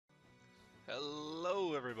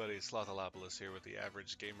Hello, everybody. Slothalopolis here with the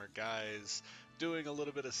Average Gamer Guys, doing a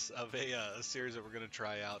little bit of a series that we're going to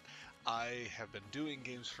try out. I have been doing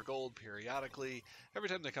games for gold periodically. Every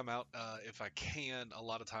time they come out, if I can, a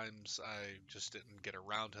lot of times I just didn't get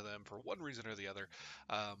around to them for one reason or the other.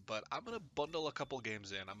 But I'm going to bundle a couple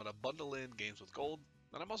games in. I'm going to bundle in games with gold.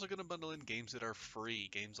 And I'm also going to bundle in games that are free,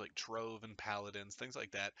 games like Trove and Paladins, things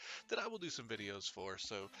like that, that I will do some videos for.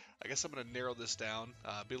 So I guess I'm going to narrow this down,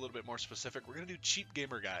 be a little bit more specific. We're going to do cheap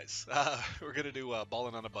gamer guys. We're going to do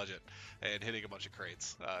balling on a budget and hitting a bunch of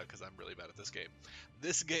crates because I'm really bad at this game.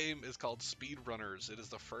 This game is called Speedrunners. It is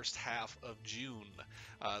the first half of June,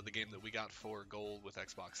 the game that we got for gold with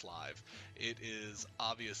Xbox Live. It is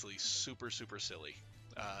obviously super, super silly.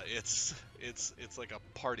 It's like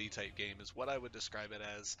a party type game is what I would describe it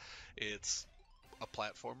as. It's a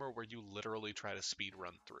platformer where you literally try to speed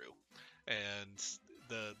run through,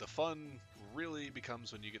 and the fun really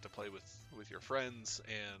becomes when you get to play with your friends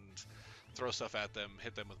and throw stuff at them,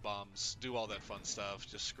 hit them with bombs, do all that fun stuff,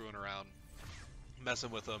 just screwing around,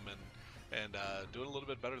 messing with them, and doing a little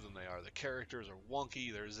bit better than they are. The characters are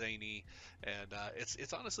wonky, they're zany, and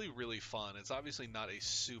it's honestly really fun. It's obviously not a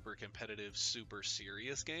super competitive, super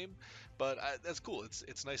serious game, but that's cool.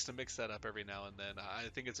 It's nice to mix that up every now and then. I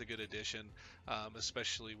think it's a good addition,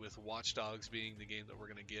 especially with Watch Dogs being the game that we're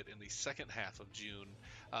going to get in the second half of June.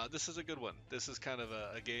 This is a good one. This is kind of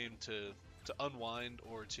a game to unwind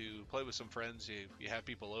or to play with some friends. You have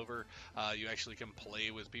people over. You actually can play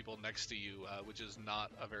with people next to you, which is not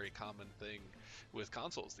a very common thing with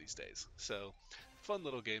consoles these days. So, fun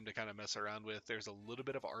little game to kind of mess around with. There's a little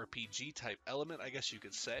bit of RPG type element, I guess you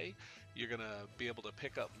could say. You're going to be able to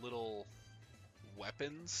pick up little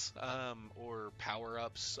weapons or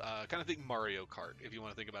power-ups, kind of think Mario Kart if you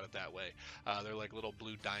want to think about it that way. They're like little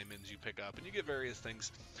blue diamonds you pick up and you get various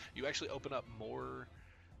things. You actually open up more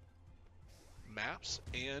maps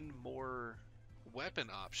and more weapon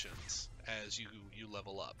options as you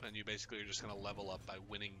level up, and you basically are just going to level up by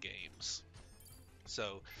winning games.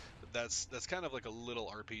 So that's kind of like a little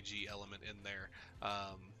RPG element in there.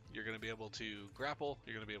 You're going to be able to grapple,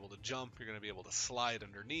 you're going to be able to jump, you're going to be able to slide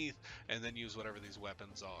underneath, and then use whatever these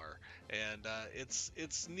weapons are. And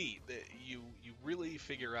it's neat that you really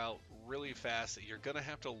figure out really fast that you're going to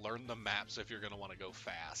have to learn the maps if you're going to want to go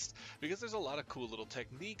fast, because there's a lot of cool little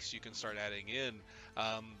techniques you can start adding in,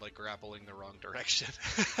 like grappling the wrong direction.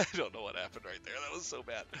 I don't know what happened right there. That was so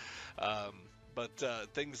bad. But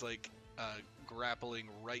things like grappling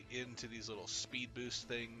right into these little speed boost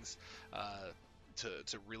things,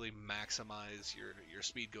 to really maximize your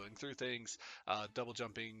speed going through things, double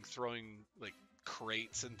jumping, throwing like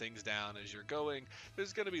crates and things down as you're going.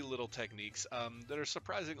 There's going to be little techniques that are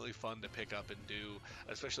surprisingly fun to pick up and do,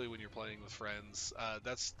 especially when you're playing with friends.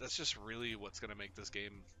 That's just really what's going to make this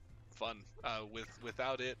game fun.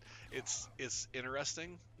 Without it, it's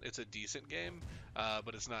interesting. It's a decent game,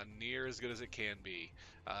 but it's not near as good as it can be.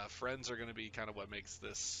 Friends are going to be kind of what makes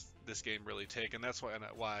this game really tick, and that's why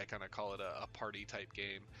I kind of call it a party type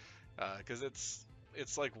game, because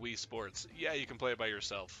it's like Wii Sports. Yeah, you can play it by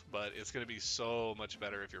yourself, but it's going to be so much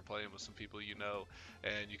better if you're playing with some people you know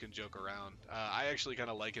and you can joke around. I actually kind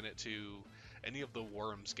of liken it to any of the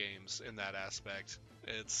Worms games in that aspect.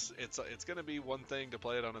 It's going to be one thing to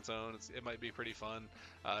play it on its own. It might be pretty fun,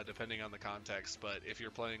 depending on the context. But if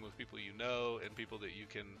you're playing with people you know and people that you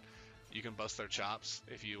can bust their chops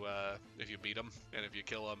if you beat them and if you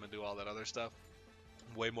kill them and do all that other stuff,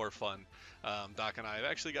 way more fun. Doc and I have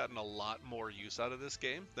actually gotten a lot more use out of this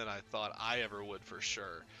game than I thought I ever would for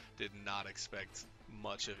sure. Did not expect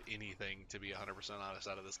much of anything, to be 100% honest,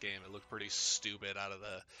 out of this game. It looked pretty stupid out of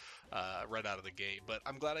the right out of the gate, but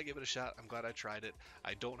I'm glad I gave it a shot. I'm glad I tried it.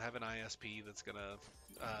 I don't have an ISP that's gonna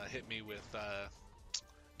hit me with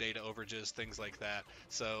data overages, things like that.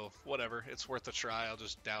 So whatever, it's worth a try. I'll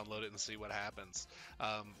just download it and see what happens.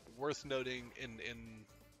 Worth noting in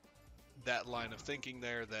that line of thinking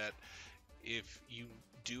there that if you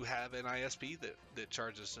do have an ISP that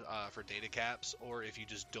charges for data caps, or if you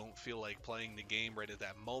just don't feel like playing the game right at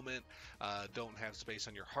that moment, don't have space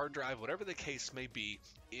on your hard drive, whatever the case may be,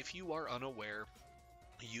 if you are unaware,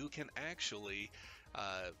 you can actually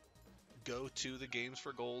go to the Games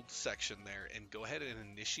for Gold section there and go ahead and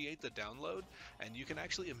initiate the download, and you can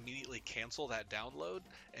actually immediately cancel that download,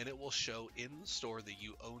 and it will show in the store that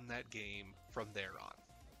you own that game from there on.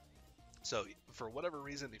 So for whatever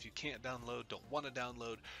reason, if you can't download, don't want to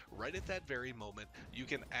download, right at that very moment, you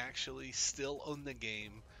can actually still own the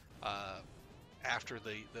game after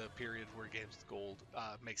the period where Games with Gold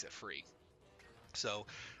makes it free. So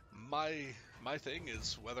my my thing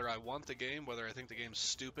is whether I want the game, whether I think the game's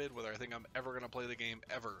stupid, whether I think I'm ever gonna play the game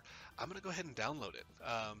ever, I'm gonna go ahead and download it.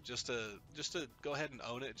 Just to go ahead and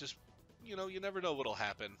own it. Just you never know what'll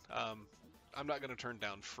happen. I'm not gonna turn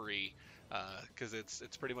down free because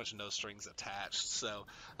it's pretty much no strings attached. So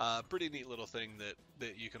pretty neat little thing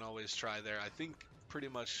that you can always try there. I think pretty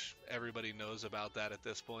much everybody knows about that at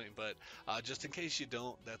this point, but just in case you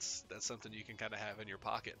don't, that's something you can kind of have in your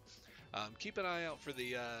pocket. Keep an eye out for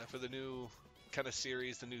the new kind of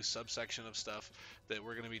series, the new subsection of stuff that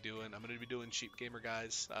we're going to be doing. I'm going to be doing Cheap Gamer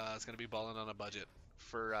Guys. It's going to be balling on a budget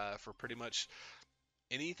for pretty much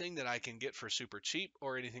anything that I can get for super cheap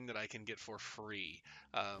or anything that I can get for free.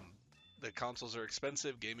 The consoles are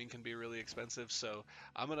expensive. Gaming can be really expensive, so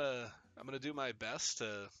I'm gonna do my best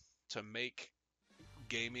to make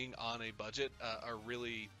gaming on a budget a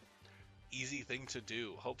really easy thing to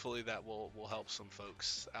do. Hopefully that will help some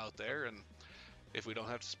folks out there, and if we don't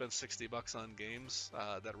have to spend 60 bucks on games,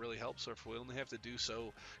 that really helps. Or if we only have to do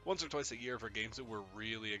so once or twice a year for games that we're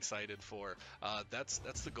really excited for, that's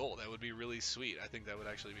the goal. That would be really sweet. I think that would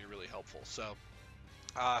actually be really helpful. So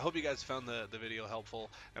I hope you guys found the video helpful,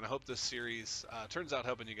 and I hope this series turns out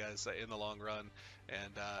helping you guys in the long run.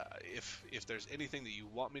 And if there's anything that you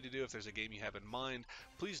want me to do, if there's a game you have in mind,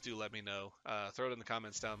 please do let me know. Throw it in the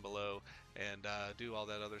comments down below, and do all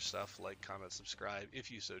that other stuff like comment, subscribe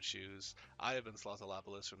if you so choose. I have been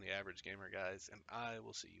Slothalopolis from the Average Gamer, guys, and I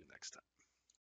will see you next time.